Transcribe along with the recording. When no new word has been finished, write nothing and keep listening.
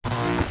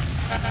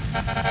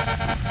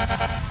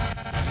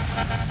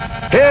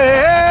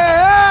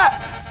Hey,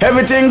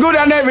 everything good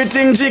and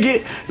everything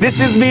jiggy. This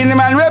is Beenie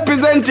Man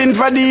representing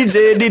for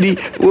DJ Diddi.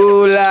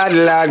 Oh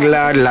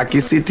Lord, Lucky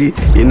City.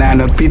 You know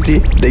no pity.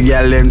 The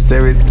girl them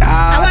say it.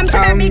 I want to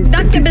that big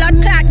dirty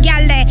blood clot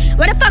girl there.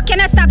 What the fuck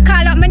can I stop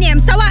call up my name?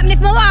 So what if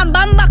I want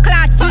bumper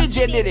clot? Fuck.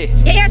 DJ Diddi.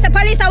 You hear the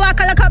police I walk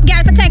a look up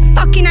girl for take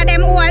fucking at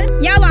them all.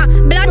 You what?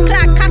 Blood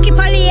clot cocky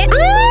police.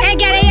 Hey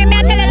girl, you hear me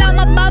I tell you love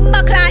my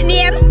bumper clot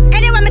name.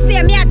 Anyway me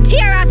see me I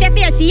tear off your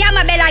face. Yeah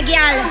my bella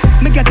girl.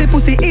 Me get the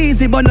pussy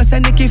easy, but no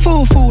say Nicky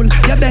fool.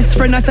 Your best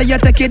friend I say you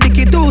take it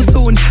dicky too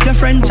soon. Your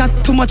friend chat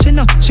too much, you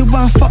know. She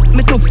want fuck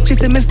me too. She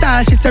say me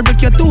style, she say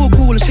Rick you too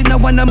cool. She no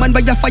want a man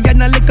but you fire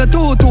na lick a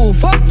too.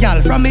 Fuck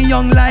y'all from me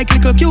young like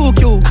little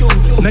QQ.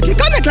 Make it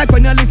connect like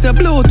when you listen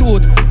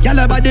Bluetooth.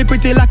 Y'all body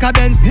pretty like a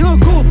Benz new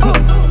coupe.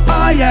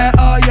 Oh yeah.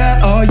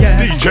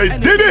 DJ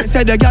Diddi.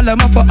 Say the y'all am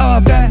for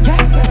up there.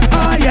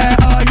 Oh yeah.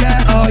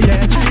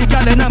 3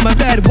 y'all in my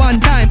bed one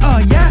time. Oh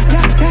yeah.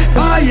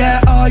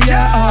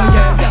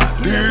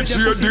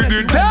 DJ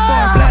Diddi.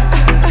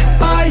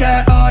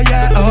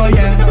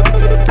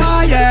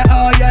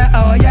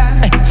 Oh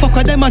yeah. Fuck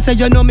with them I say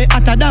you know me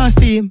at a dance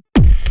team.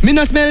 Me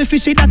no smell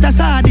fishy that a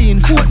sardine.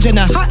 4th gen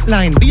a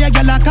hotline, be a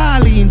gal a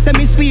call-in. Say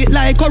me sweet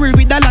like curry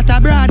with a lot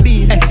of broad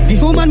bean. The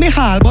woman me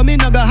haul, but me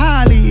no go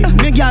haul-in.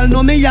 Me gal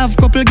know me have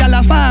couple gal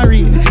a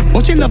foreign.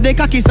 But she love the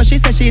cocky so she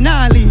say she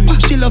nah leave.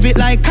 She love it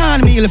like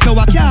cornmeal,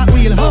 flour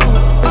cartwheel.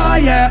 Oh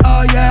yeah.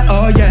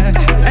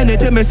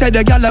 Anything me say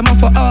the gal am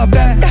for up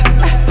there.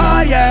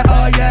 Oh yeah.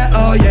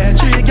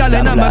 3 gal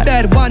in my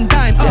bed one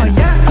time. Oh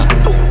yeah.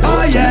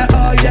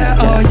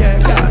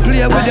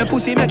 Play with the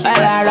pussy, make it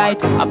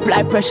alright,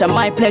 apply pressure,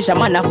 my pleasure,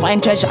 man I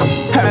find treasure.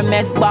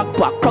 Hermes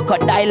backpack,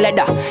 crocodile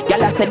leather.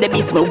 Y'all said the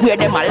beats me wear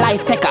them a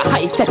life take a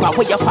high stepper.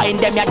 Where you find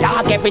them, your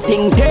dog,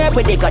 everything there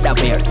with the god of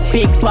bears.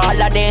 Big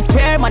baller, they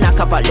swear, man a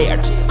cavalier.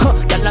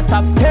 Y'all not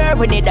stop stir,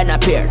 we need an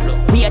appear.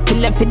 Wait till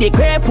them see the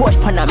grey Porsche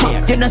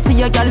Panamera. You know see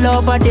your girl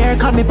over there,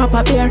 call me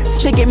Papa Bear.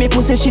 She give me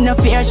pussy, she no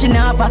fear, she no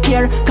have a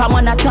care. Come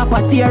on a top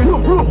a tier,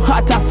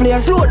 hot a flare.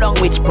 Slow down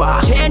which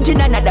part,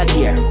 changing another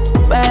gear.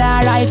 Well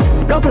alright,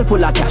 duffel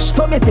full of cash,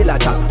 so me still a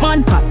chat.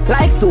 Man pot,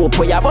 like soup,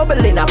 where you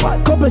bubble in a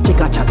pot. Couple chick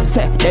a chat,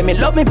 say, let me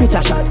love me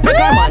picture shot. Make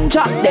a man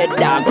drop dead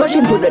dog, rush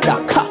him to the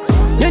dock.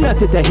 You know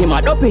she say him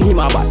a dopey, him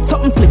a bat.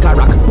 Something slick a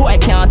rock, boy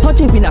can't touch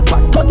him in a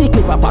spot. 30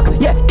 clip a pack,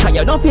 yeah, can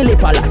you don't feel it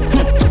a lot.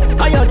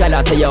 How you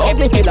gonna say you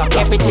ugly feel like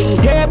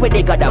everything there with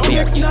the god of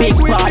bears. Big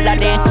baller,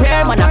 they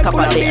swear man a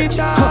couple there.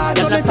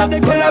 You know some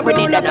square with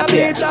it and a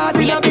pair.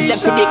 We a kill them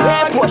to the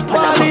grey Porsche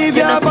Panamera. You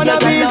know see your girl over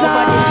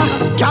there.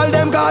 Call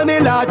them call me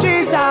Lord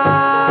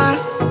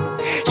Jesus.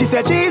 She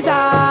said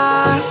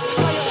Jesus.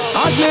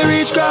 As me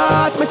reach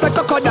grass, me say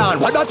coco down.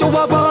 What that you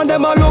have on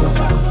them a look?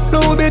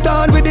 Blue bit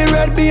on with the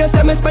red base.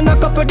 Me spend a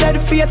couple dead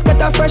face.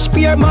 Get a fresh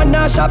pair, man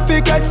a shop fi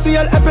get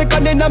seal. Epic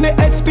and inna me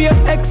head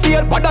space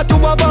exhale. What that you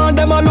have on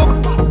them a look?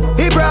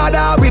 He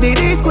brother with the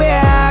D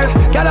square.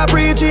 Girl a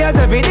preach yes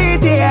every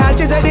detail.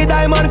 She said the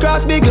diamond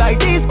cross big like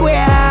D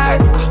square.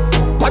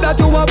 What that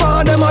you have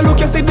on them a look?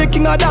 You see the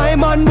king of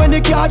diamond. When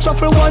the car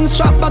shuffle one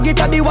strap bag it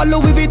at the wall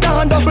Louis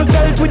Vuitton duffel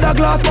belt with a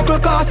glass buckle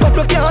cast.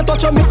 Couple can't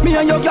touch you. Me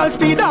and your girl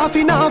speed off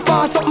in a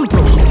fast something.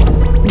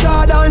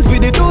 Jordans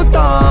with the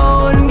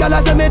 2-tone. Girl I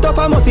say me tough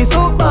I must see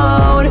so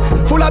bound.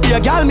 Full of beer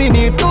girl me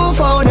need 2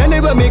 phone.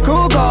 Anyway me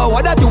crew go.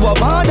 What that you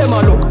have on them a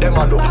look?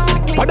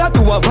 What that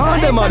you have on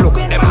them a look?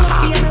 Them a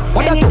hot.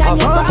 What that you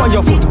have on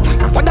your foot?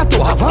 What that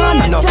you have on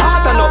and no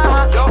fat and no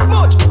put?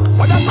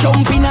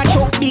 Jump in a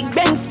truck, big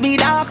bang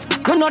speed off.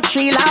 You not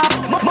trail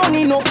off.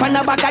 Money no fan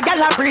a bag a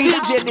gal a breathe.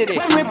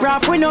 When we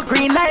prof we no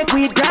green like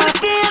weed grass.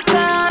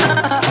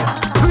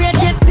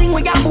 Greatest thing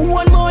we got for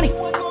one money.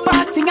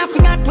 Parting a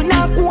finger we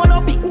not go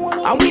up it.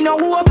 And we know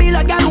who a bill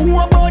a gal who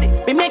a body.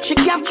 We make sure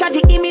capture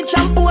the image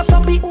and post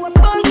up it.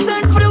 Bounce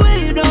and for the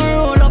way you don't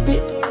roll up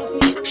it.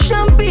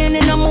 Champagne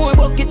in a more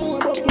bucket.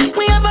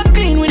 We have a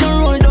clean we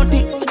don't roll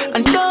dirty.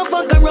 And don't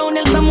fuck around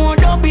else some more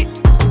dopey.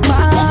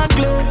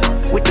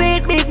 We do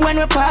it big when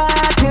we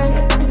party.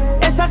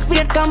 It's a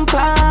straight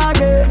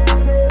compare.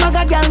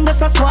 Maga gang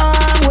just a swang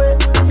way.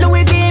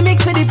 Louis V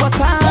mix it for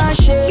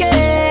Versace.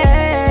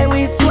 Yeah,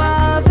 we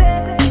suave.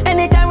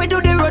 Anytime we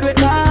do the road we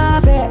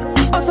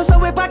carve. Also so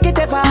we pack it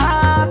ever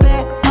half.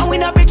 And we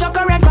no bitch or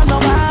correct from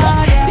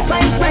nobody. The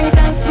vibe's bright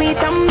and sweet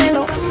and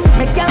mellow.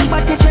 Make your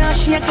body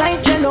just shake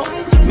like jello.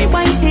 Me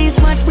white tees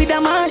match with a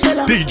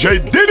marshmallow. DJ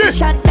Diddi.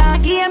 Shut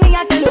down, hear me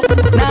a tell you.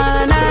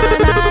 Nah,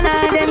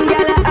 them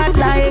gyal act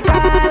like a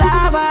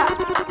lava.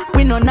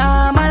 We no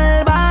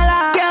normal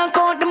baller. Can't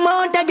count the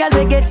amount of gyal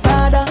we get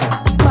sadder.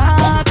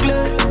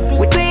 Parkler,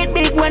 we do it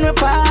big when we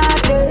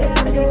party.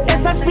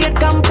 It's a straight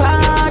compare.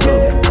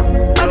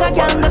 Maga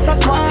gang just a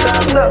swan.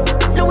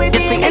 Louis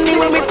V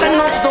anyway we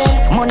stand up so.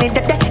 Money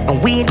the day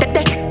and we the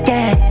day,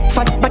 yeah.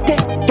 Fat body,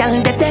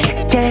 gyal the day,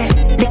 yeah.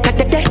 Liquor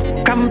the day,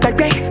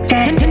 cranberry,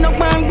 yeah. You know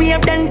one we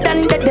have done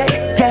the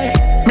day,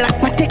 yeah. Black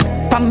matic,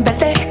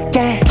 pambele,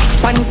 yeah.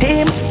 One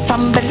team,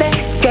 fambele,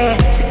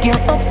 yeah. Secure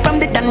up from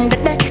the done the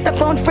day.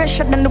 Step on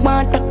fresher than the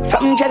water.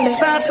 something jealous.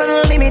 Sauce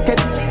unlimited.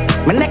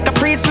 My neck a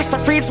freeze, Swiss a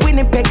freeze,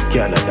 Winnipeg.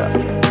 Canada.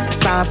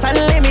 Sauce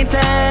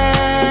unlimited.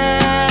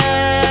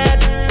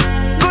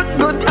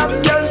 Good,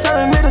 have girls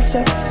having middle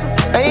sex.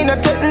 I ain't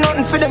not taking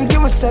nothing for them,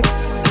 give us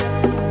sex.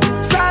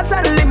 Sauce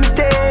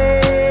unlimited.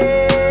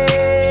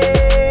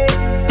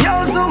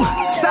 Yo, Zoom,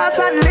 sauce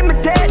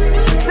unlimited.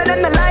 Say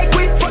them I like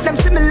we, fuck them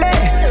similar.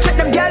 Check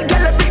them girl,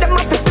 I bring them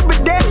up for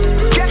every day.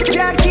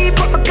 Can't keep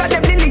up because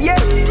them lily, yeah.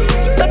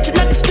 Touching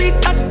on the street,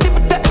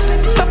 activity.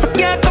 Cup of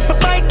girl, cup of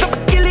bike, cup of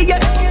killie, yeah.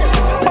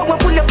 But when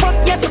pull your fuck,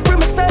 yes,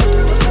 supremacy.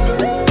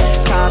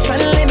 Sauce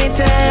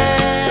unlimited.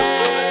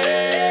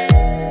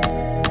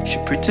 She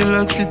pretty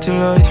like city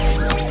lights.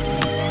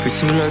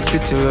 Pretty like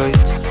city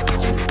lights.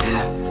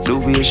 The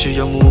way she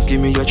a move,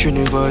 give me a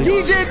trini vibe.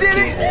 DJ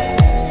Diddi.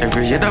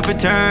 Every year that we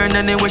turn,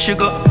 anywhere she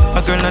go.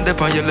 A girl not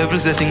dep on your level,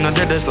 setting not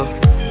dead so.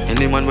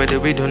 Any man where they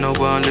we don't know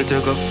one, let her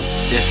go.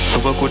 Yeah,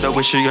 so I coulda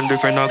wish she and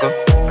different I go.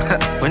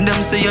 When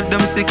them say you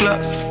them see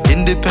class,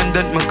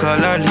 independent, me call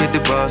her lady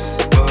boss.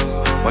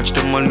 Watch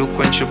them all look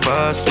when she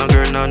pass. No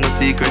girl, no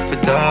secret for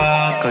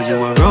talk. Cause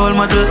you a role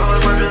model.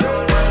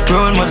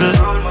 Role model.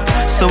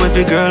 So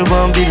every girl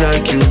want be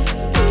like you.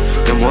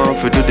 Them want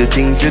to do the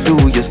things you do.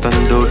 You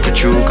stand out for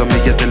true. Come me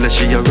get tell her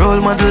she a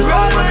role model.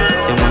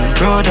 You man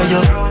proud of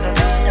you.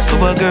 So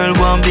a girl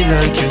want be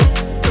like you.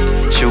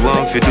 She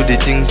want to do the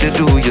things you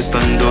do. You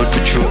stand out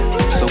for true.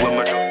 So what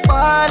me do?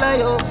 Follow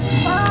you.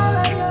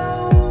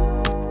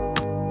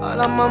 All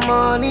of my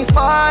money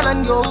fall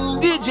on you.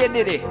 DJ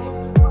Diddi.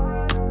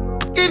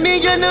 Give me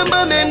your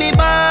number, make me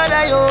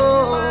bother you.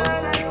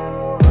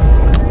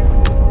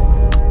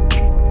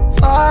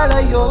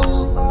 Follow you.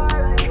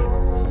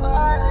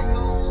 Follow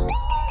you.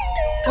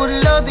 Good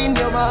love in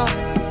your heart.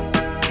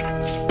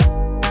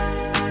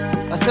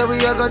 I said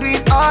we are gonna do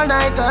it all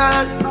night,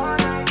 girl.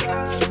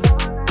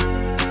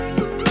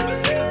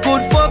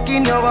 Good fuck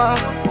in your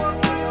heart.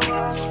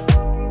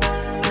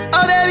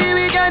 Oh baby,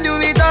 we can do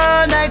it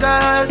all night,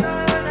 girl.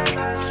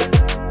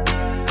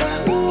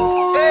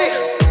 Hey,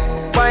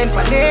 wine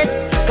pan it,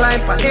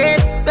 climb pan it,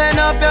 bend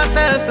up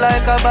yourself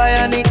like a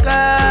bionic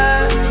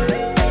girl.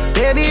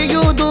 Baby,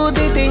 you do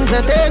the things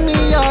that take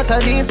me out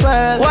of this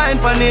world. Wine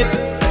pan it,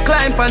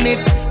 climb pan it,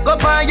 go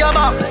on your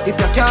back if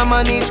you can't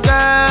manage,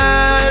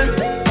 girl.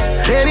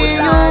 Baby,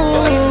 you,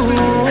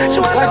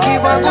 I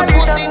give a good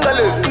pussy.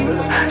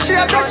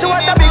 She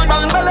want a big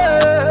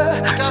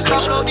bungalow. Just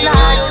stop loving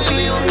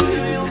you.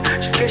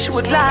 She said she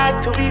would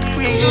like to be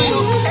free.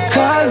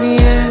 Call me,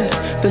 yeah.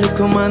 The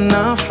little man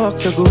now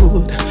fuck you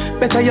good.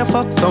 Better you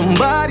fuck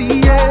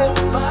somebody else.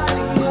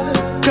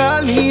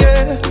 Call me,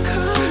 yeah.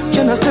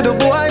 Can I say the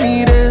boy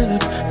need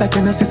help? Like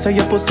when I say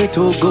your pussy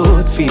too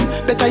good feel.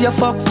 Better you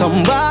fuck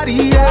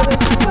somebody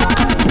else.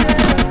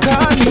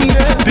 Call me,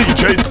 yeah.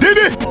 DJ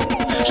Diddi.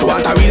 She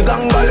want a real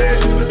gangale.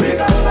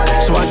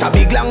 She want a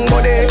big long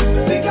body.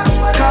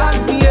 Call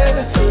me,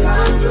 yeah.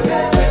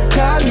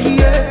 Call me,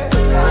 yeah.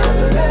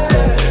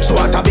 She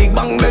want a big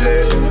bang belly.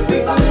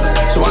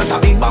 She want a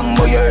big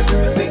bamboo, yeah.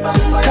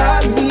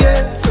 Call me,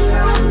 yeah.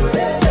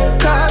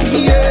 Call me,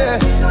 yeah.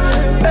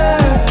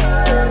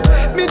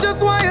 Me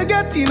just want you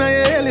get in your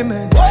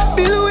element.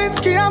 Bill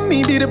Lewinsky and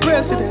me be the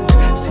president.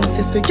 Since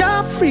you say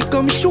you're free,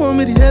 come show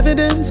me the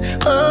evidence.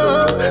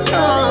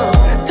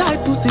 Tight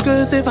pussy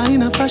girls ever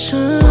in a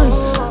fashion.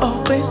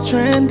 Always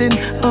trending.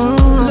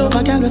 Love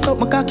a girl with up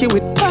my cocky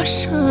with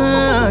passion.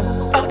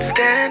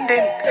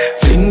 Outstanding.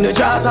 Fling the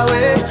jars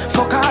away,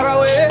 fuck her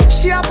away.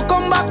 She have to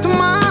come back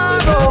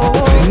tomorrow.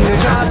 Fling the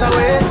jars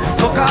away,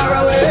 fuck her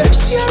away.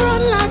 She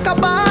run like a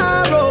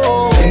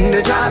barrow. Fling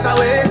the jars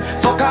away,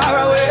 fuck her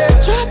away.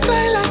 Just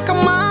like a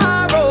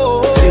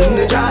marrow. Fling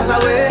the jars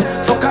away,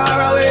 fuck her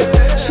away.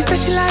 She said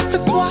she like to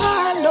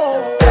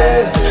swallow.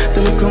 Hey,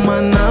 the little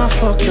man now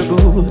fuck you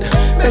good.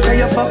 Better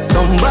you fuck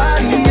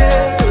somebody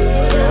else.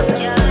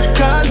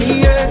 Call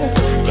me, yeah.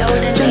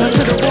 Can I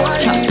see the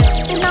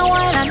boy? In a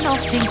while I know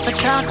things to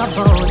talk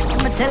about.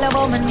 I'ma tell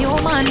about my new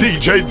man.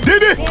 DJ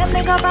Diddi. See a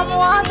nigga from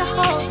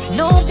Waterhouse.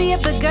 No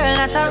baby girl,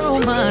 that's a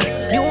rumor.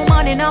 New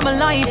man in my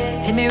life.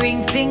 See me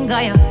ring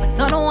finger, yeah,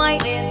 but on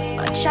white.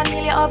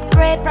 Chanel you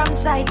upgrade from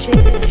side chick.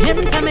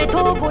 Him tell me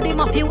too good, him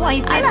off your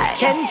wife. I like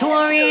 10 to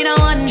arena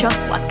 1 truck.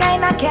 What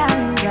kind of car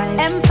him drive?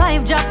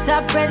 M5 drop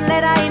top, red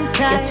leather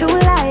inside. You're too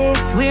light.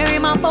 Swear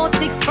him about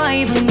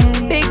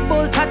 6'5". Big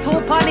bull tattoo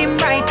on him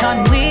right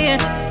on weight.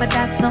 But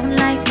that sound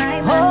like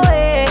my man. Oh,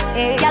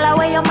 hey. Yalla,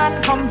 where your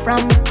man come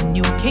from?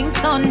 New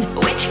Kingston.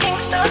 Which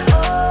Kingston?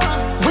 Oh.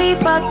 We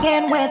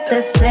fucking with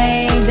the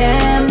same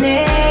damn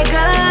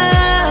nigga.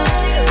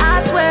 I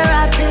swear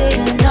I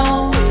didn't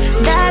know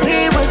that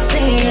he was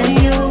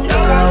seeing you.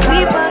 Girl,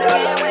 we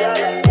fucking with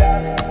the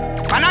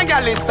same. Man, I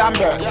got this and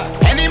bird.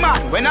 Any man,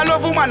 when I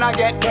love woman, I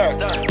get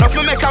dirt. Love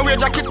me make a wear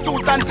jacket,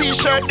 suit and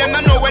t-shirt. Them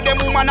don't know where them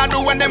woman I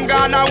do when them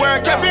gonna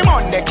work. Every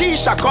Monday,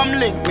 Keisha come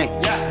link me.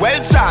 Well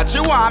charged, she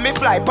want me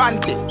fly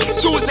panty.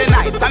 Tuesday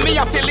nights, and me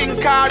a feeling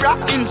cara.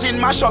 Engine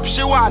mash up,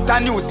 she want a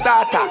new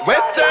starter.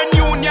 Western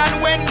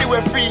Union when we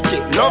were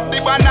freaky. Love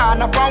the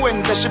banana on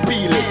Wednesday, she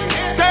peel it.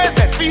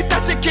 Thursdays, piece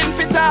of chicken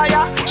fit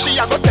tire. She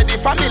a go say the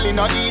family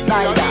no eat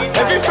neither.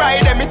 Every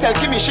Friday, me tell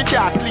Kimmy she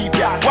can't sleep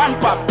ya. One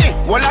pop,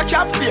 well I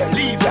cap fear,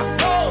 leave ya.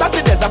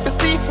 Saturdays, I for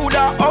seafood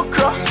or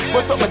okra.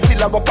 But something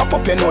still a go pop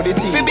up, you know the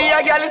thing. Fi be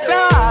a girl is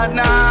nah.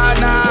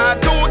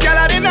 Two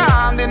girl a the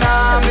nam.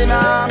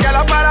 Girl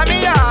a part of me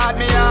yard.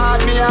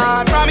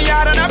 From me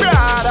yard and a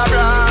brad.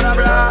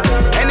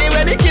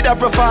 Anyway, the kid a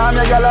perform,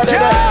 ya girl a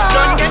dead.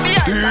 Don't get the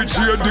DJ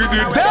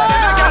Diddi.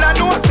 Girl a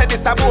know say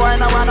this a boy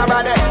no wanna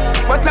body.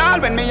 But all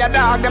when me a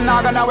dog, them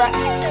not gonna wear.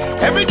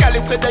 Every girl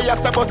is say they a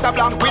supposed to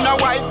blank. We no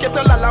wife get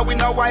a lala, we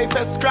no wife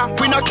is strong.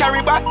 We no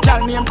carry back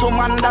girl name to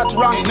man that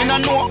wrong. Me no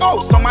know how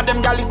some of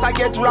them girl is a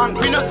get wrong.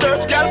 We no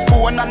search girl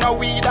phone and no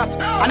we that.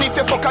 And if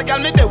you fuck a girl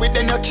me there with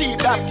then you keep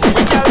that. We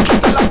girl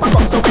get a lap back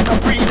up so we no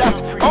pre that.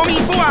 Oh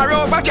me for a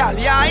over girl,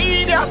 yeah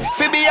idiot.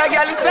 Fi be a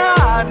girl is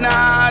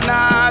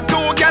nah.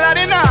 Two girl a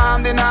the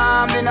nam.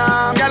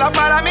 Girl a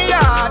part of me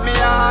yard.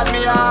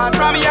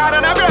 From me yard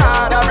and a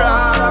brad.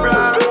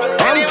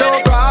 I'm so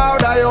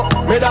proud of you,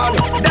 me done.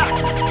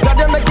 Now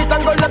they make it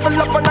and go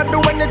level up and I do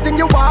anything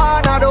you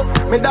wanna do.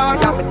 Me done,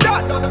 yeah, me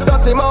done.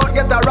 Dirty mouth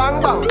get a wrong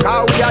bang,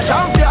 cause we are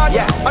champion.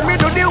 Yeah. And we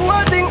do the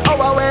whole thing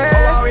our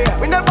way.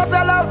 We never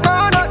sell out,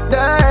 no, not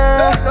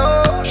there.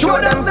 No. Show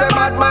them say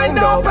bad mind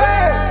don't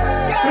pay.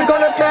 We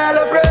gonna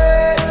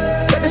celebrate,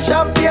 get the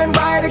champagne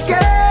by the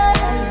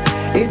case.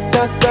 It's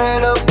a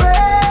celebration.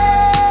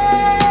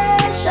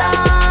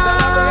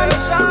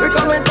 We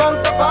coming from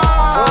so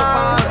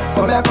far.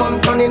 Come back, come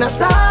turn in a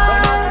star.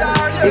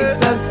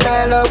 It's a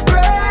celebration.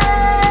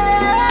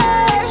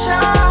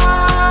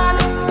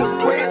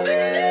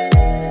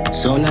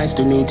 So nice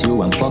to meet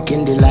you, I'm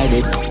fucking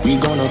delighted. We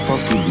gonna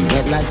fuck till we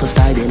wet like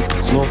Poseidon.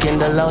 Smoking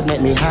the loud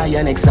make me high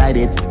and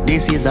excited.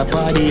 This is a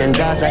party and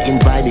Gaza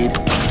invited.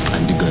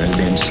 And the girl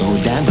them so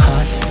damn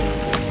hot.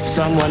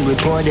 Someone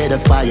reported a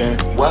fire.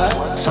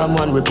 What?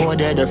 Someone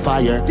reported a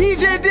fire.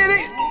 DJ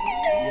Diddi.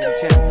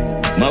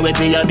 Ma with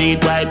me a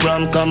beat white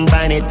rum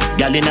combine it.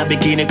 Girl in a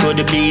bikini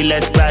could be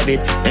less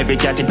private. Every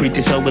cat is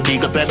pretty so we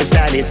big up every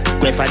stylist.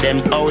 Quay for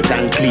them out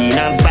and clean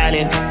and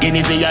violent.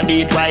 Guineas we a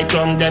beat white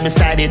rum them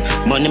beside it.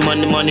 Money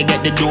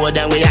get the door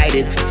then we hide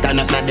it. Stand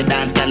up at the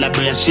dance girl a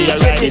brace she a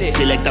ride it.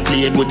 Select a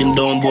play good him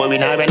down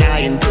boring or an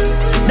iron.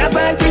 The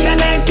party a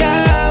nice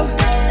yo.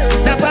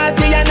 The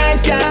party a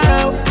nice yo.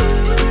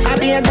 I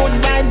be a good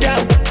vibes yo.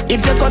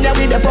 If you come here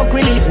with the fuck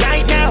release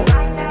right now.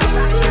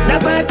 The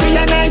party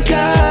a nice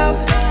yo.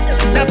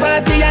 The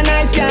party a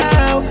nice yo.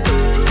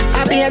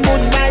 I be a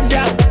good vibes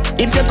yo.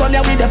 If you come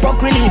here with the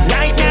fuck release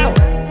right now.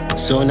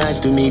 So nice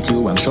to meet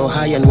you, I'm so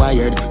high and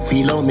wired.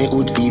 Feel how me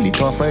would feel it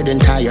tougher than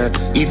tire.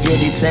 If you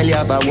did sell you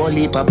have a whole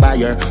heap of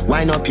buyer.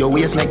 Wind up your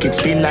waist, make it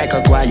spin like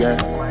a choir.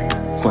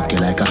 Fuck you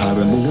like a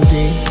horror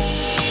movie.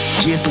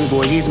 Jason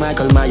Voorhees,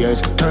 Michael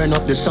Myers. Turn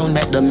up the sound,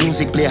 make the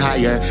music play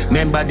higher.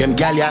 Remember them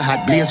gal ya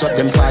had blaze up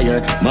them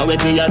fire. Ma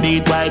with me a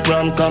beat white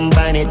rum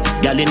combine it.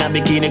 Gal in a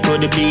bikini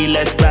could be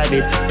less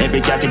private.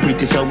 Every cat is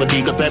pretty so we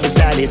big up every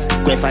stylist.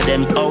 Quay for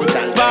them out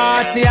and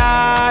party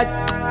hard.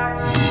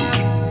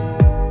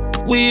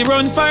 We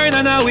run fire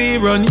and now we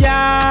run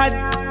yard.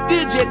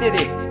 DJ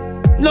Diddi.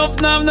 Nuff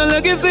nav no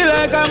legacy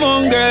like a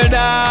mongrel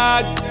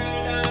dog.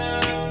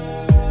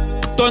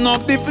 Turn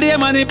up the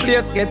flame and the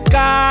place get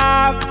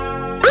carved.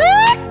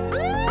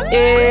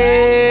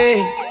 Hey.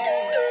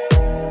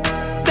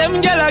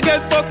 Them gyal a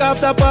get fuck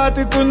after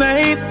party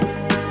tonight.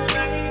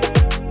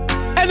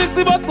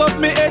 Anything but fuck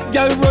me head,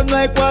 gyal run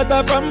like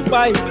water from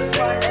pipe.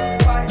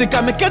 They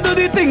can make you do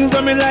the things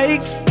that me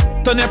like.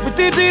 Turn your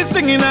pretty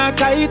G-string in a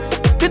kite.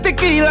 The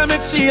tequila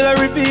make Sheila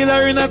reveal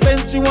her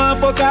innocent. She want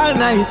fuck all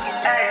night.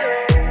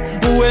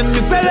 When me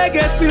say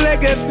legacy,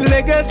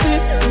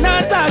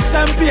 not talk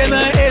champagne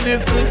or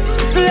anything.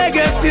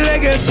 Legacy.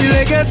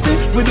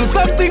 We do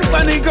something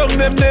funny, come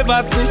them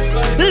never see.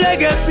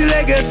 Legacy.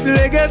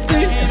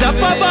 Jump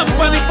a bump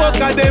and the fuck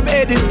of them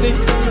Edison.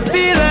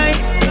 Feel like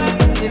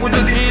we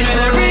do this in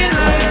a real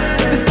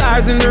life. The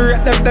stars in the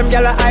red, left them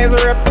gyal eyes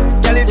are up.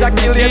 Gyal it a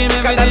kill you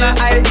quicker than a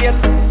eye hate.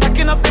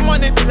 Stacking up the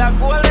money till a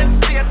golden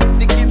state.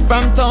 The kids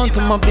from town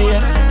to my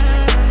beer.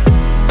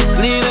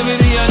 Clean every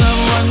day and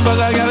have one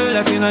bag of girl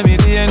that in my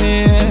DNA.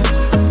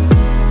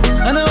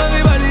 I know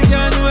everybody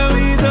can do what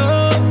we do.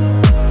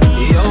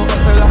 Yo,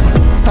 fella,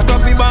 stack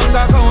up the bank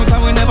account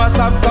and we never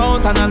stop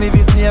count and I live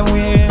the same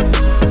way.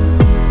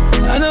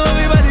 I know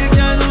everybody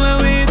can do what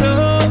we do.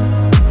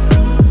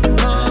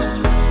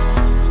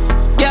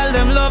 Girl,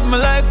 them love me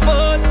like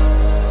food.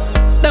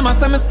 Them a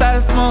say me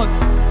style smooth.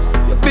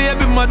 Your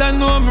baby mother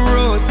know me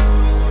road.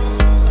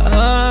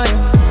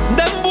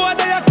 Them boy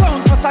they a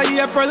clown for say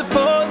April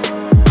Fools.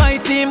 My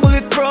team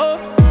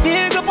bulletproof.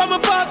 Dig up on my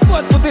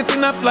passport, put it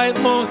in a flight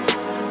mode.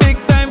 Big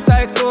time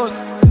tycoon.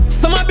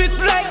 Some a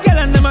bitch like girl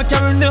and them a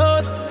carry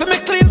nose. For me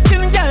clean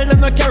skin girl,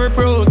 them a carry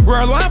bros.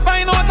 World wanna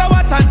find out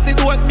what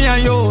antidote me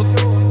and use.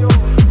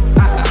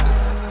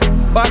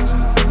 But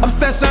I'm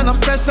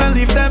Obsession,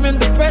 leave them in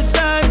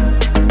depression.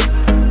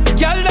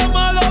 Girl, them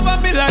all over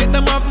me like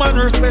them have man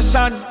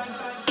recession.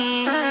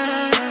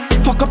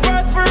 Fuck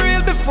apart for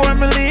real before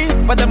me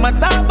leave. But them a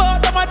talk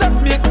about, them a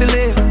just make the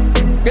leave.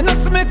 You know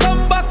see me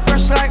come back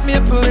fresh like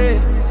maple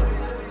leaf.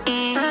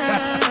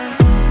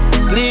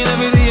 Clean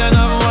every day and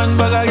have one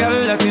bag of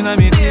girl that inna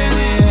me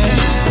DNA.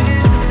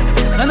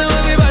 I know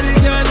everybody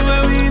can do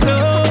what we do.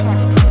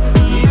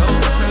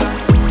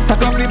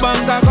 Stack up the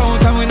bank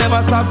account and we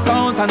never stop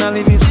count and I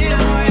live the same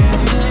way.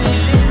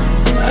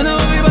 I know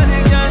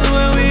everybody can do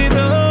what we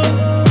do.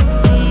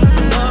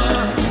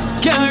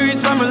 Can't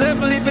reach from a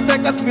level if you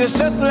take a space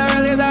shuttle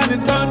early than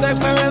it's gonna take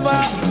forever.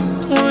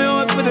 We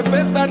out for the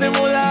best of the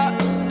moolah.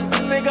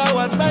 Nigga,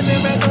 what's on the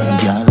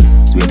medulla? Girl,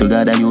 swear to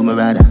God that you my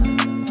brother.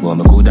 But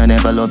me coulda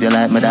never love you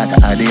like my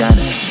daughter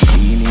Adriana.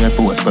 Clean Air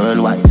Force,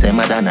 pearl white, say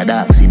Madonna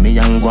dark. See me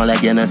young one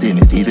like you know see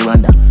me Stevie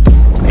Wonder.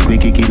 Make we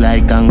kick it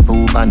like Kung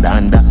Fu Panda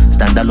under.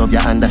 Stand I love you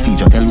under siege,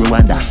 tell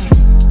Rwanda.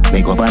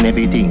 Make off on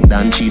everything,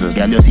 done chill.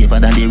 Girl, you safer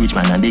than the rich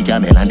man and the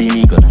camel and the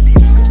eagle.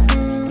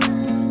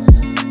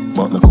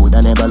 But me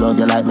coulda never love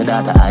you like my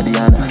daughter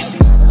Adriana.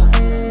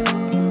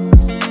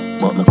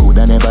 But me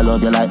coulda never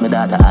love you like my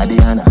daughter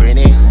Adriana.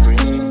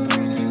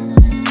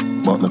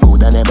 But me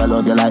coulda never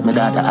love you like my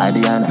daughter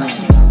Adriana.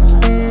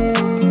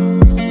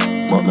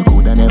 But me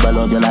coulda never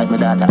love you like my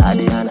daughter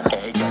Adriana.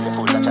 Hey, girl, you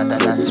full of chatter,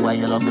 that's why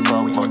you love the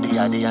power. But the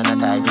Adriana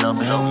type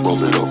love, love.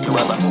 Bubble up, you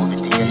have a movie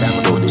theater,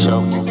 me do the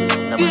show.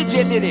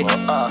 DJ Diddi.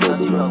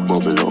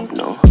 Bubble up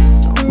now.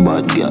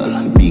 Bad girl,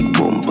 big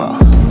bumper,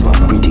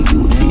 pretty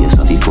cute face,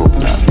 I feel fuck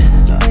that.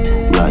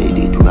 Ride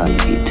it,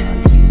 ride it.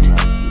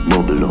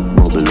 Bubble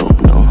up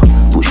now.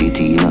 Push it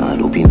in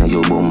hard up inna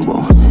your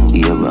bumbo.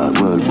 Here a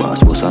world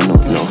boss, what's a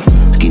nut now?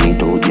 Skin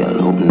it out,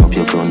 girl, open up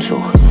your front so.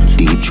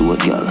 Deep throat,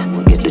 girl,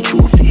 get the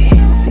trophy.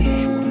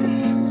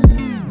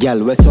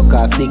 Girl, we suck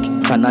off dick,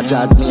 can a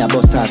jazz me a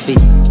bust her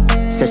feet.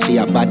 Say she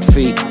a bad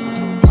freak.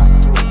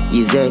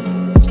 Easy,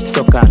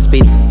 suck and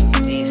spit.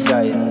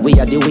 We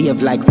are the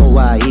wave like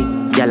Hawaii.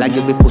 Girl, I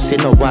give me pussy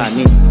no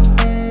warning.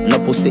 No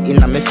pussy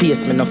inna me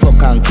face, me no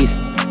fuck and kiss.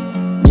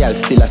 Girl,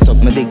 still a suck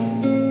me dick.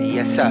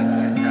 Yes sir.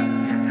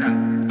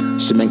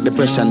 She make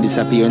depression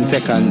disappear in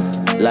seconds.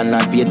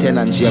 Landlord pay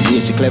tenant, she a way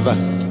she clever.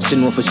 She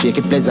know for shake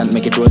it pleasant,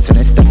 make it roll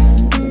sinister.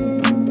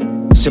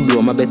 She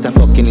blow my better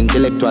fucking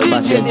intellectual.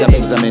 Boss head job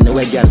examine the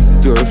way girl.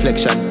 Pure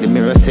reflection, the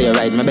mirror say you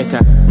ride me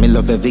better. Me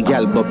love every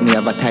girl, but me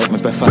have a type me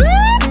prefer.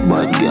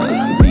 Bad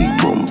girl, big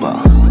bumper,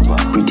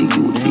 pretty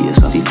cute face,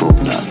 I feel fuck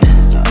that.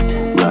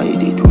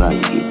 Ride it,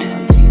 ride it.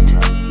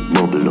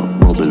 Bubble up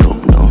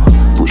now.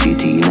 Push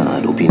it in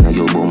hard up inna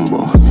your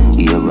bumbo.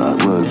 Here a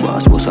world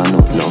boss, what's a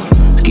nut now?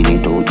 Skin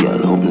it out,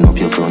 girl, open up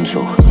your front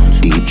so.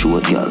 Deep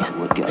throat, girl.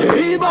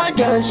 Hey, bad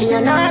girl, she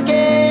a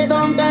knocky.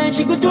 Sometimes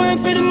she could twerk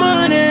for the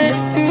money.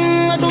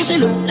 I think she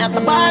look like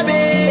a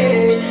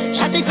Barbie.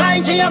 Shotty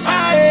fine, she a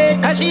fire.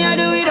 Cause she a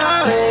do it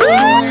all way.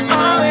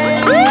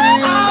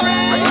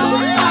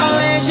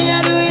 She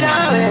a do it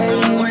all way.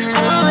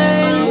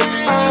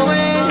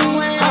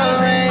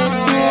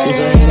 If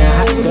you're in a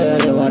hot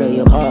girl, what do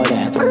you call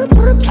that?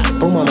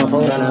 Boom on my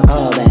phone and I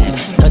call back.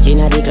 Touching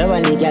at the club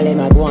and the girl in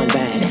my go on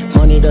bad.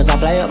 Money does a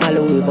fly up my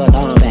Louis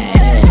Vuitton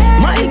bag.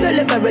 My girl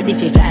ever ready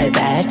fi fly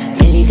back.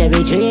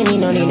 Military training,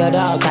 no need a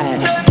dog tag.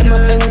 Give my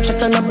son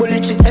shot on a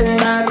bullet, she send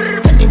back.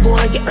 Tell the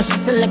boy get her, she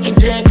sell like a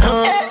drink,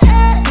 huh?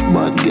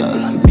 Bad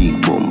girl,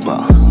 big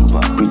bumper,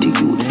 pretty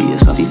cute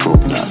face, I feel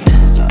fuck that.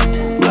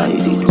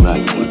 Ride it.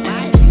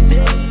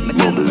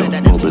 Bubble up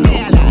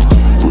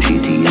now. Push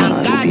it in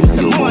hard up inna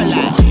your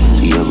bumbo.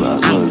 Here a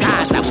girl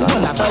boss, what's a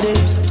nut?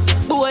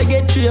 Boy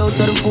get 3 out of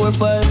the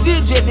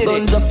 4-5.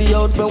 Guns off the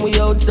out from we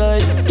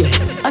outside.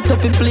 Yeah, I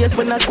top in place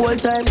when I call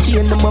time.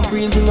 Chain them a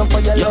freezing up for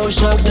your low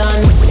shot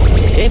done.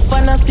 If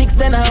I'm not 6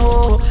 then I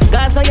hoe.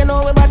 Gaza you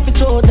know we bad for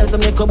show. Tell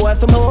some little boy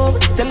from home.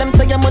 Tell them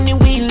say your money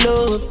we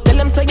love.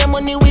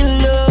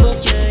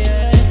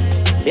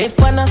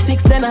 If I'm not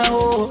 6 then I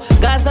hoe.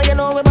 Gaza you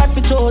know we bad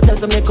for show. Tell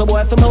some little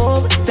boy from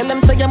home. Tell them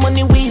say your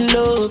money we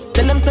love.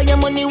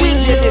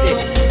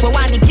 We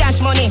want the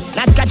cash money,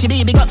 not scratchy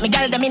baby. Got me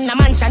girl them in the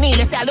mansion.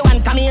 Nearly say I don't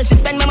want Camille, she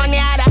spend my money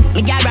harder.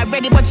 Me girl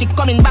ready but she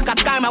coming back a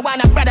karma.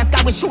 Wanna brothers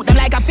cause we shoot them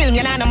like a film.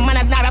 You know no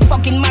manners, not a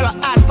fucking marrow.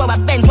 Ass power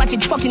Benz, watch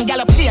it fucking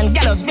gallop. She and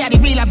gallows, we are the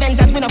real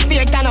Avengers. We no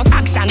fear Thanos.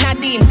 Action,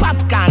 Nadine,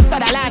 Popcorn,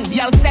 Sutherland.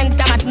 Yo, St.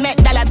 Thomas,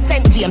 Met, Dallas,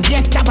 St. James.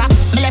 Yes, chopper.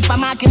 Me left a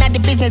marking at the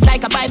business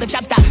like a Bible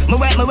chapter. Me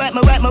work,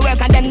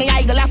 and then me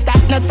I go after.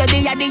 No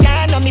study at the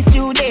year, no me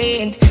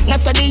student. No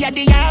study at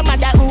the year,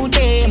 mother who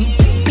them.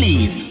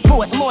 Please,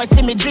 put more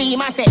see me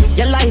dream. I say,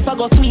 your life I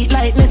go sweet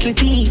like Nestle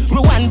tea. Me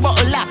one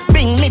bottle up,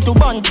 bring me to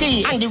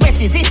Bunty. And the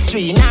rest is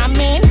history, nah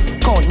man.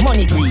 Count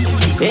money green.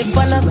 If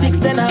I'm not 6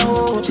 then I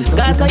hoe.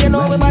 Gaza you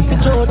know we about to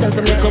throw. Tell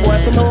some little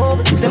boy from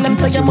home. Tell them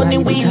say your money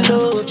we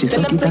love.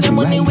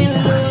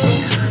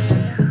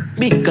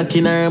 Big cock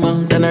in her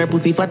mouth and her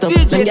pussy fat up.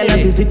 Them gyal a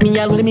visit me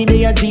all with me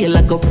they a jail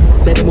lock up.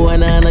 Said boy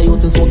nah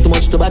used to smoke too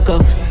much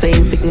tobacco.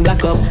 Same sick and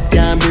black up,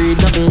 can't breathe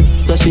nothing.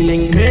 So she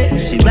link hey.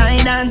 She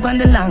ride on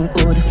the long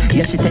hood,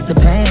 yeah she take the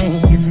pain.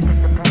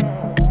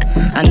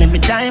 And every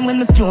time when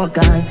the stroke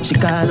on, she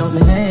call out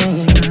my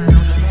name.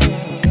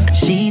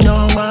 She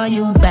don't want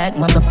you back,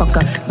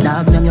 motherfucker.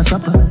 Dog, them your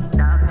supper.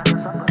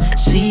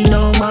 She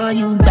don't want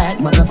you back,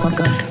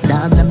 motherfucker.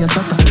 Dog, them your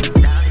supper.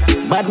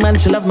 Bad man,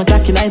 she love my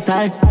cocky nice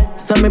hard.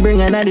 So me bring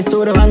her to the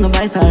store and go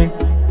vice her.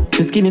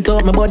 She skin it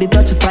up, my body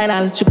touches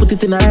spinal. She put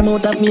it in her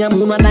mouth at me and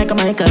moon one like a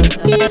Michael.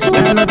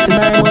 I'm nuts in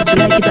her mouth, she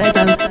like it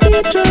title.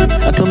 Deep throat.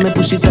 I saw me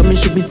push it on me,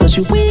 she beat so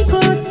she weak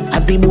out.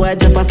 As the boy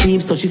drop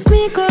asleep, so she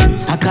sneak out.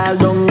 I call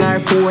down her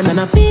phone and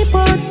I peep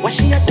out. What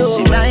she a do?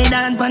 She ride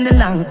on the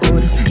long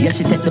hood. Yeah,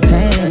 she take the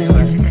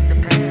pain.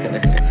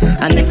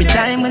 And every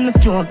time when the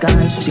stroke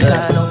on, she call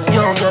out.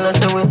 Yo, girl, I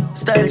say we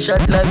style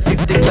shot like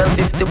 50 gal,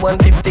 51,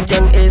 50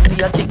 gang AC.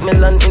 I kick me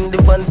land in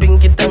the van,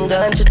 pinky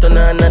tanga, and she turn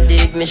on at the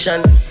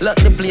ignition. Lock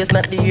the place,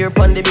 not the ear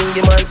pon the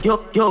bingy man.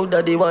 Yo,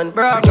 daddy one.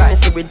 Bro, me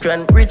see with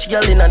clan. Rich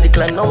gal in the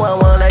clan, no one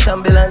want like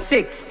ambulance.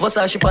 6. What's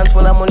her she pants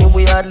full of money,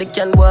 we hardly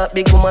can walk.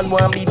 Big woman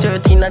want be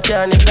 13, I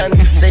can't stand.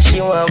 Say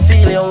she want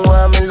feel young,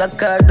 want me lock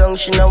her down,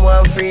 she no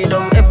want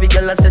freedom. Every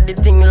girl I said the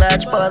thing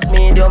large past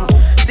medium.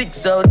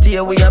 6 out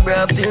here, we are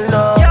brave till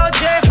now. Yo,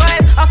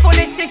 J5, I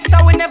fully 6,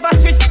 so we never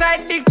switch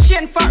side. Big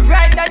chain, fat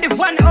rider, the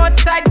one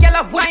outside. Girl,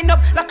 I wind up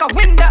like a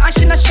window, and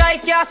she no shy,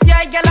 can't see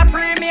I. Girl, I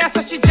premier,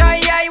 so she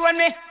dry eye when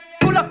me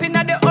pull up in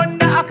the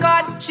under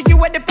accord. She give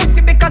away the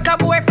pussy because her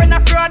boyfriend a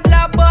fraud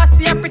lab boss.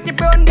 See a pretty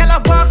brown girl, I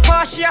walk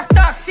past. She a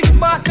stock 6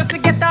 bars just to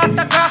get her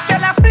autograph.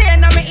 Girl, I play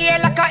on me ear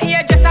like a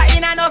ear just a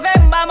in a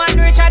November. Man,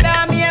 Richard,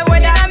 I'm here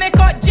with her. Me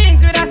cut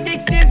jeans with a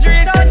 6's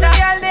wrist. So the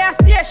girl, they a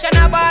station,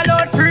 a ball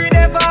out free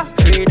never.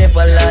 Free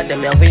never lad,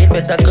 them ya wait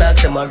better clock.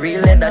 Them a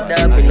real leather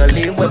dog, we no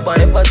leave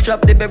weapon. If I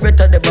strap the baby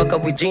to the back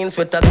of with jeans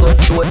with a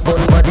cut short bun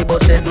body,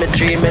 but said me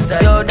 3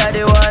 meter. Yo,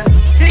 daddy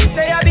one 6,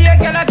 they a be a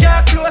girl a draw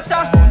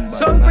closer.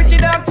 Some pretty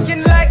dark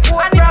skin like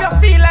wood. And if you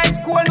feel like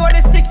school, know the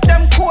 6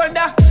 them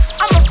colder.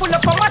 I'ma pull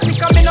up a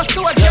matic, I'm in a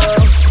soldier.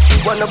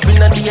 One up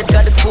in a date,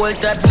 got the cold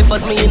top.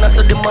 Slippers me in,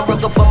 so them a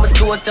rug up on my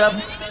toe top.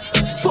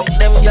 Fuck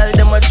them, y'all,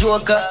 them a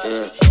joker.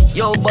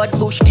 Yo, bad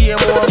bush game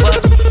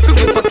over. Fill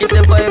me pocket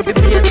ever, every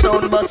bass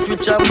sound box,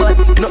 switch and bad.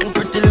 Nothing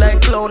pretty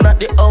like clown at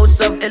the house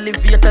of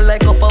elevator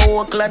like up a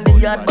Oakland. The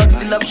yard box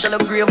still have shallow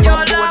grave on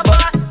board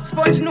box.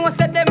 Sponge no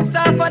said them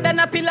softer than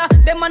a pillar.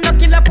 Them a no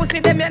kill a pussy,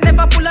 them yet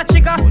never pull a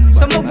trigger.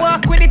 Some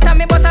walk with it and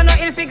me but I no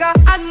ill figure.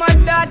 And my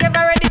dog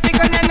ever ready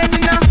figure name me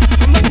dinner.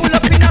 I'ma pull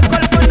up in a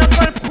golf on a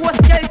golf course.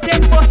 Girl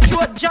take bus,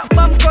 throat, drop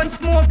bomb, gun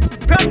smoke.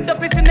 Brand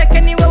up if you make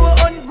anywhere we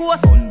on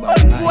ghost.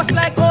 On ghost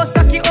like house,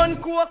 cocky on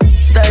coke.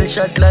 Style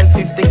shot like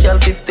 50 cal,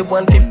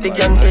 51, 50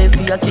 gang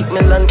AC. I kick me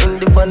land in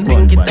the van,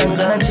 pinky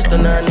tanga, and she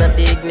turn on at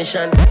the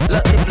ignition.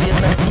 Lock the place,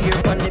 not the ear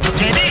on the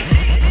Jenny,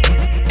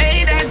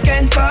 haters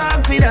can't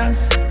fuck with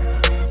us.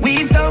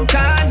 We so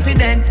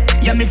confident.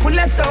 Yeah, me full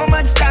of so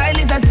much style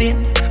is a sin.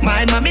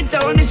 My mommy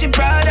told me she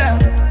proud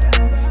of.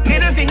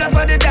 Middle finger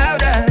for the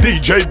doubters.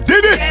 DJ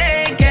Diddi.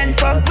 They can't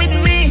fuck with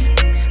me.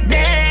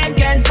 They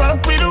can't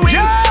fuck with we.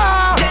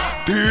 Yeah.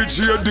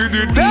 DJ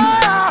Diddi.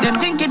 Them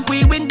think if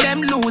we win,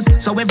 them lose.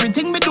 So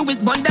everything we do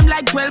is burn them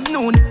like 12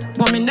 noon.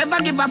 But me never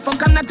give a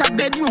fuck, I'm not a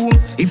bedroom.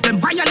 If them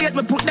violate,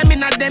 we put them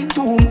in a them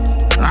tomb.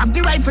 Have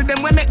the rifle,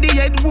 them we make the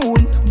head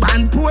wound.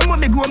 Band poem when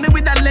me grow me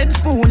with a lead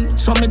spoon.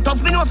 So me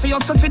tough, me know for you,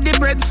 so for the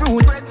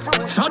breadfruit.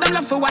 So them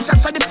love for watch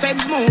us so the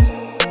feds move.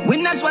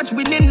 Winners watch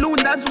winning,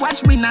 losers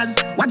watch winners.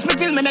 Watch me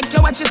till me make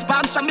you watch your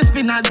sparks from me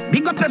spinners.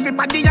 Big up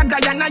everybody, ya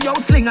Guyana, yo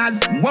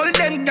slingers. Hold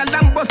them gal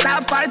and bust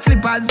off our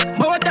slippers.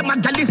 Both them a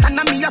gallis and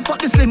a me a fuck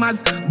the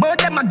slimmers. Both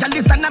them a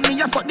gallis and a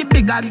me a fuck the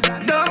biggers.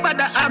 Don't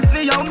bother ask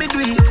me how me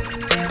do it.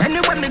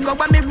 Anywhere me go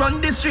when me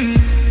run the street.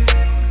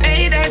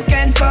 Haters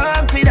can't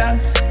fuck with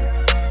us.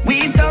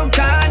 We so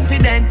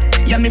confident.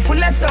 Yeah, me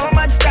full of so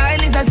much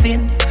style is a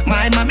sin.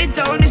 My mommy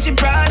told me she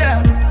proud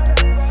of.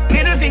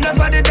 Middle finger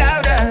for the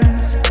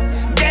doubters.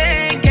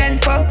 They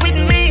can't fuck with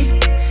me.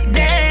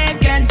 They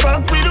can't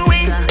fuck with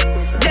we.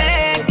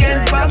 They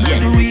can't fuck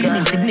with we. Them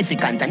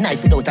insignificant, a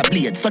knife without a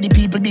blade. Study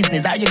people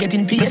business, how you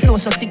getting paid? Flow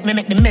so sick, me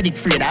make the medic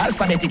afraid.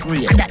 Alphabetic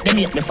rate, and that they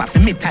make me for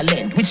me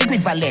talent, which is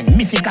equivalent.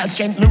 Mythical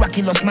strength,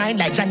 miraculous mind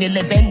like Johnny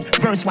 11.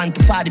 Verse 1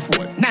 to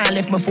 44. Now I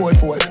left me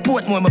 4-4.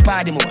 Port more, my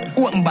party more.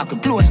 Open back,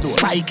 close door.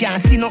 Spy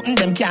can't see nothing,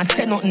 them can't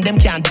say nothing, them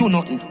can't do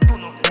nothing.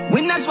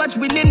 Winners watch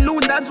winning,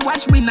 losers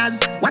watch winners.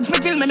 Watch me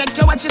till me make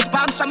you watch your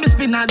sparks from me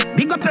spinners.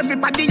 Big up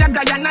everybody, ya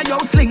Guyana, yo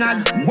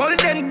slingers. Hold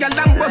them gal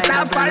and bust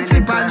off our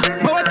slippers.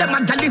 Both them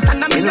a gallis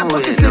and a me a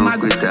fuck the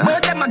slimmers.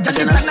 Both them a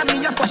gallis and a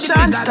me a fuck the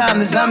biggers. Time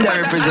the Zambia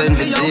represent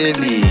for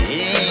JB.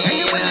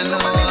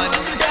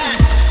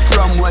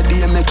 From what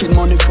they making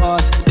money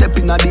fast.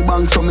 Tapping at the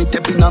bank, so me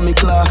tapping at me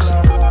clocks.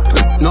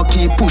 No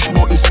key push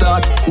button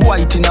start.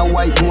 White in a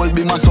white gold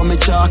be my summer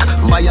chalk.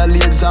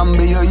 Violate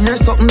zombie, you hear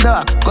something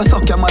dark. Go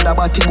suck your mother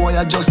body boy,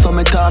 I just saw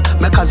me talk.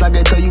 Make as I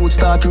get a youth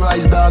start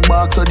rise dog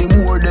back. So the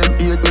more them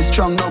hate me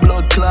strong, no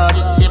blood clot.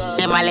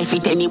 Never left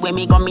it anyway,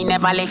 me go, me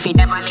never left it.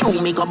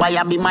 True, me go buy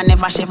a beam, I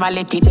never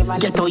Chevrolet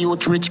it. Get a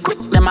youth rich quick,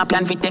 them a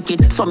plan fi take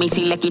it. So me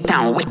select it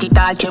and wet it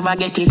all, Trevor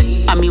get it.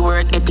 And me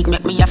work ethic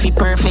make me have to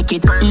perfect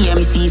it.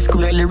 EMC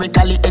square,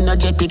 lyrically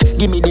energetic.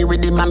 Give me the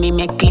rhythm and me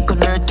make click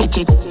dirt catch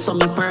it. So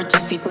me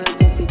purchase it.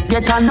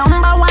 Get a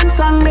 #1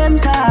 song, them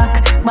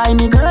talk. Buy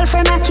me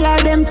girlfriend a car,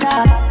 them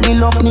talk. Me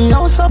lock me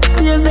house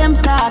upstairs, them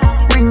talk.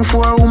 Bring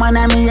 4 woman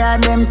and me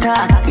yard, them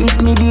talk.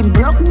 If me did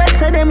broke back,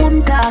 so them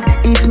wouldn't talk.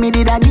 If me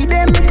did I give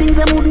them things,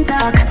 them wouldn't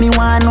talk. Me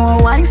wanna know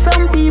why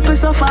some people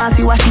so fast.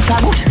 You wash it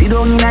a bush, sit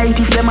down in it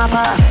if them a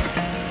pass.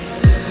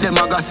 Them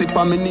a gossip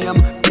on me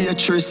name,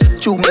 Beatrice.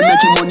 Chew me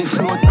make your money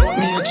float,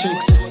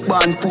 Matrix.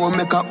 Born poor,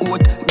 make a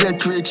oath,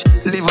 get rich.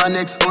 Live a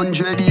next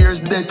 100 years,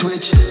 death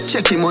witch.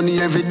 Check your money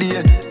every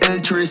day,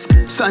 health risk.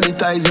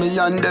 Sanitize me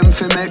and them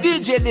fi make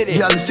DJ Diddi.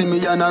 Y'all see me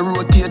and a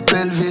rotate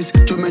pelvis.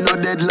 Chew me no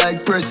dead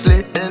like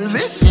Presley,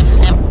 Elvis.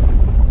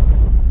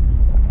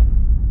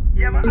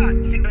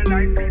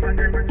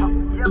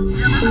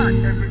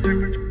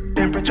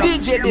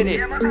 DJ Diddi.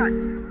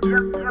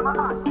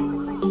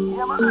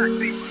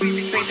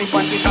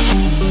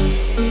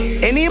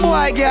 Any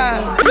boy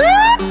girl,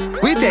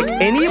 we take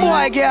any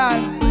boy girl.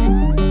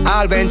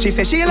 All when she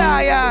say she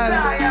loyal,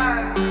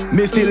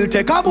 me still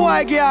take a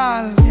boy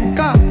girl.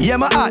 Yeah,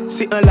 my heart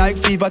sitting like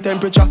fever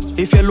temperature.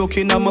 If you're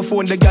looking at my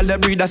phone, the girl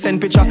that breed a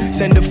send picture.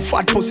 Send the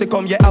fat pussy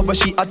come, yeah, but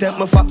she attempt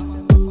my fat.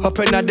 Up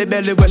in the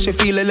belly where she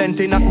feel a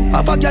lentina.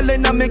 Have a girl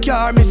in a me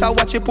car, miss a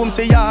watch it pum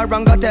say ya.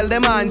 And go tell the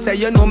man say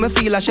you know me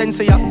feel a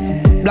shense ya.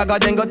 Blagger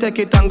then go take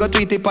it and go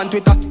tweet it on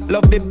Twitter.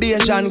 Love the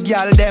Bayesian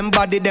girl, them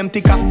body them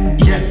thicker.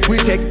 Yeah, we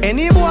take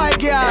any boy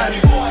girl.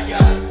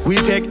 We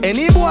take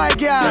any boy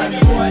girl.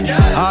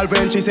 All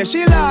when she say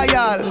she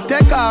loyal,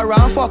 take her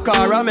and fuck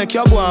her and make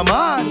your boy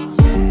mad.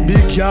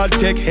 Big girl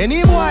take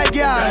any boy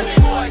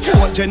girl.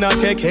 Fort Jenna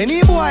take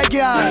any boy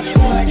girl.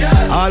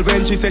 All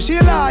when she say she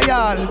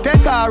loyal,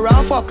 take her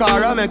and fuck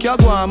her and make your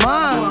boy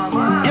mad.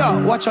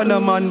 Yo, watch on a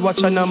man,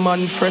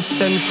 fresh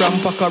sent from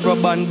Paca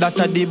Robban. That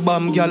a the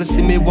bomb girl,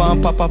 see me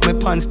one pop up my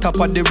pants, top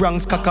of the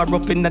ranks, cock her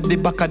up in the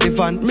back of the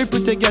van. Me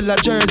pretty girl a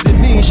jersey,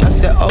 me she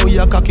say, oh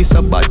your cocky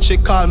so bad. She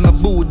call me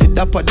booty,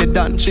 dap of the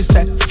dan. She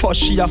say, fuck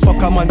she a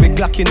fuck a man with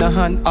Glock in her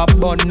hand. A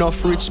bun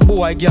enough rich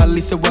boy girl,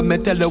 listen when me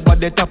tell her what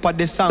the top of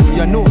the song,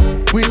 you know.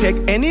 We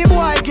take any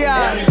boy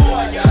girl.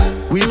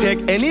 We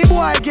take any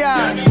boy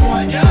girl.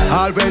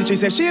 All when she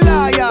say she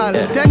loyal,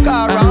 take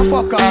her and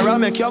fuck her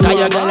and make your boy.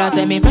 Your girl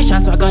say me fresh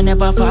and swag and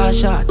never fall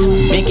short.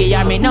 Make you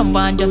hear me number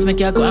and just make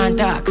you go and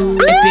talk.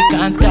 Epic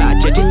and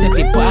scotch, you just step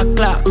in park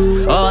clocks.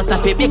 Oh,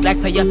 sappy big like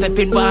say you step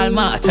in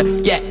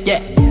Walmart.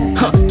 Yeah.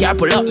 Car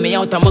pull up me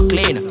out of my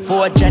clean.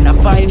 4 Gen a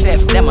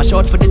 5F, them a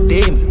short for the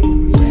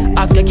team.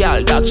 Ask a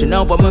girl, dog, she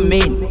know what me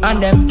mean.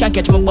 And them can't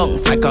catch my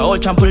bunks like a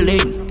old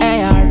trampoline.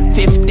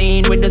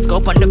 AR-15 with the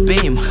scope on the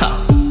beam.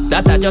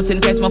 That I just in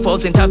case my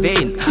foes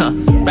intervene.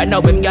 Right now,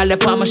 them gal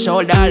up on my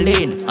shoulder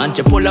lean. And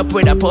you pull up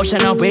with a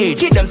potion of weed.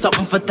 Give them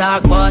something for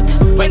talk, but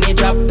when you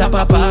drop, top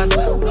a pass.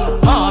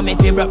 Oh, me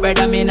feel broke bread,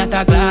 I mean not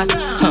a glass.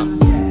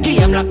 Give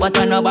them lock, but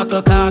I no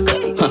buckle cock.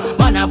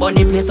 Man, I burn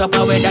the place up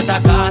away that a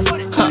cost.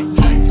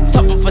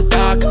 Something for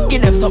talk,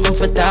 give them something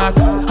for talk.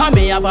 I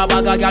me have a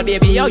bag of girl,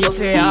 baby, how you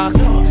feel ask?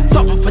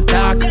 Something for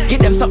talk, give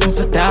them something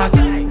for talk.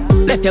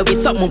 Left you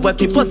with something where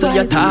people puzzle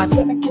your thoughts.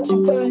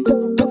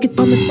 Tuck it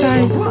on my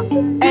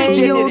side.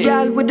 Hey, yo,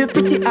 girl with the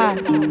pretty eyes.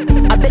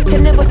 I bet you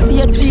never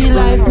see a G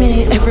like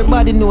me.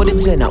 Everybody know the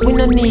Jenna, we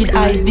no need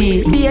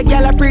ID. Be a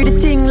girl, I pretty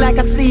thing like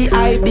a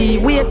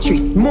CIB.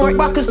 Waitress, more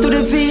buckles to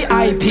the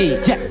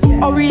VIP. Yeah.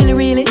 Oh,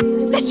 really?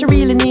 Say she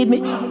really need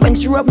me. When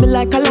she rub me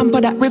like a lamp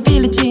that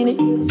reveal a genie.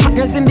 Hot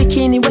girls in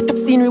bikini, wet up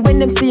scenery when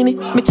them see me.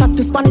 Me chat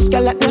to Spanish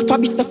girl like me a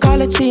Fabrice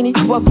call a chini.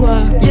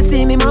 You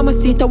see me, mama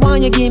see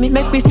want you give me.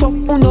 Make we fuck,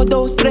 uno,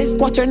 dos, tres,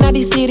 cuatro, na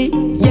the city.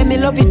 Yeah, me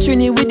love you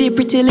Trini with the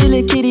pretty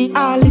little kitty.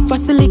 All if a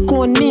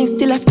silicone, me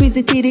still a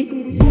squeezy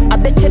titty. I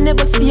bet you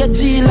never see a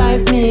G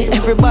like me.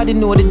 Everybody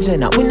know the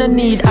Jenna, we no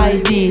need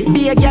ID.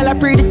 Be a girl, a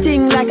pretty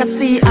thing like a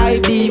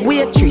CIB.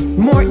 Waitress,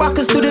 more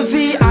buckles to the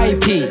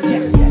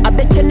VIP. I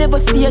bet you never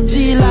see a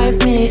G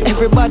like me.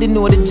 Everybody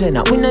know the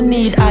Jenna, we no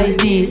need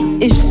ID.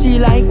 If she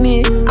like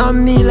me,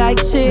 and me like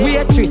she.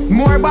 Waitress,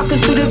 more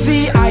buckles to the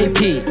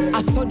VIP. I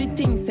saw the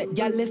thing set,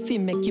 girl left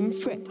him make him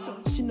fret.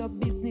 She no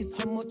business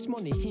how much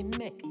money he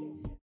make.